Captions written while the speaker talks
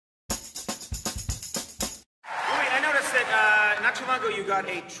not too long ago, you got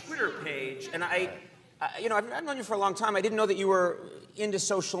a Twitter page, and you know, I've known you for a long time. I didn't know that you were into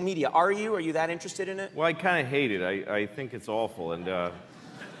social media. Are you? Are you that interested in it? Well, I kind of hate it. I think it's awful, and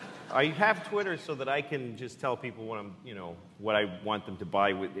I have Twitter so that I can just tell people what what I want them to buy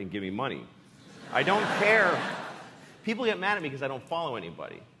and give me money. I don't care. People get mad at me because I don't follow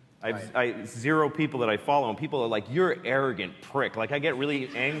anybody. I 0 people that I follow, and people are like, "You're an arrogant prick." Like, I get really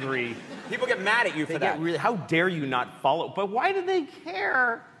angry. People get mad at you for that. How dare you not follow? But why do they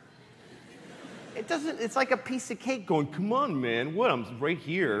care? It doesn't. It's like a piece of cake going, "Come on, man. What? I'm right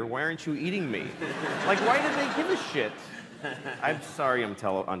here. Why aren't you eating me?" Like, why do they give a shit? I'm sorry I'm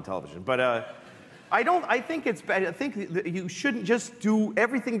on television, but I think it's bad. I think that you shouldn't just do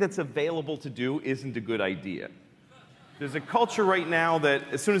everything that's available to do isn't a good idea. There's a culture right now that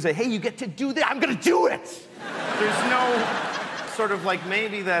as soon as hey, you get to do that, I'm going to do it. There's no sort of like,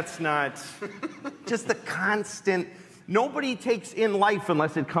 maybe that's not just the constant, nobody takes in life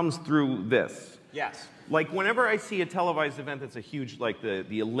unless it comes through this. Yes. Like, whenever I see a televised event that's a huge, like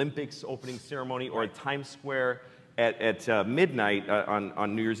the Olympics opening ceremony or a Times Square at midnight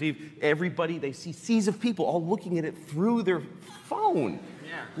on New Year's Eve, everybody, they see seas of people all looking at it through their phone.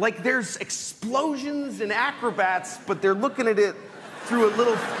 Yeah. Like, there's explosions and acrobats, but they're looking at it through a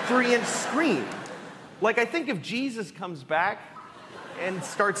little 3-inch screen. Like, I think if Jesus comes back and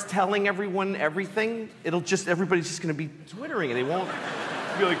starts telling everyone everything, everybody's just going to be Twittering, and they won't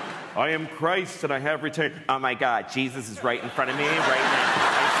be like, "I am Christ and I have returned." Oh my God, Jesus is right in front of me right now.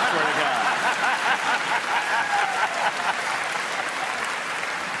 I swear to God.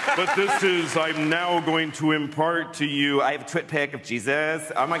 But this is, I'm now going to impart to you, I have a twit pic of Jesus.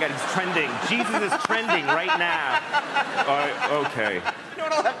 Oh my God, he's trending. Jesus is trending right now. Okay. No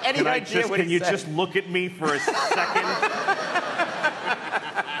one will have any idea what he said. Can you just look at me for a second?